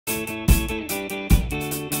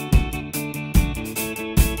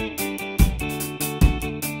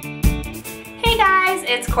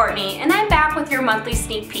it's Courtney, and I'm back with your monthly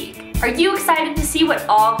sneak peek. Are you excited to see what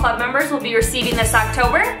all club members will be receiving this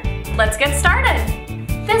October? Let's get started!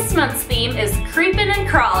 This month's theme is creeping and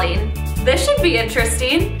crawling. This should be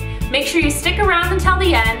interesting. Make sure you stick around until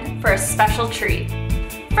the end for a special treat.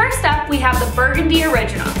 First up, we have the Burgundy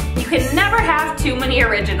Original. You can never have too many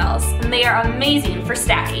originals, and they are amazing for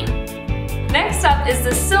stacking. Next up is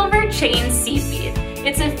the Silver Chain Seed Bead.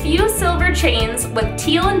 It's a few silver chains with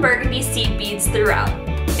teal and burgundy seed beads throughout.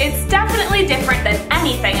 It's definitely different than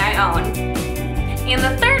anything I own. And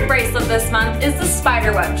the third bracelet this month is the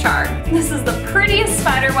spiderweb charm. This is the prettiest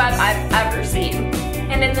spiderweb I've ever seen.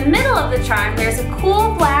 And in the middle of the charm, there's a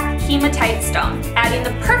cool black hematite stone, adding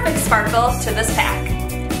the perfect sparkle to this pack.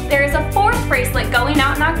 There is a fourth bracelet going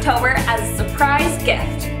out in October as a surprise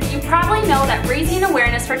gift. You probably know that raising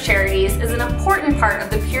awareness for charities is an important part of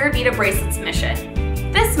the Pura Vida Bracelets mission.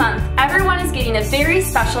 This month, everyone is getting a very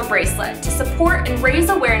special bracelet to support and raise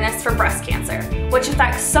awareness for breast cancer, which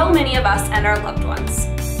affects so many of us and our loved ones.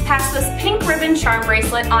 Pass this pink ribbon charm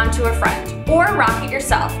bracelet on to a friend, or rock it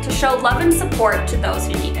yourself to show love and support to those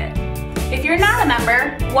who need it. If you're not a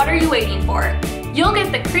member, what are you waiting for? You'll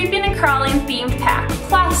get the Creeping and Crawling themed pack,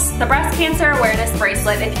 plus the breast cancer awareness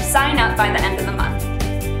bracelet if you sign up by the end of the month.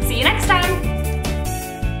 See you next time!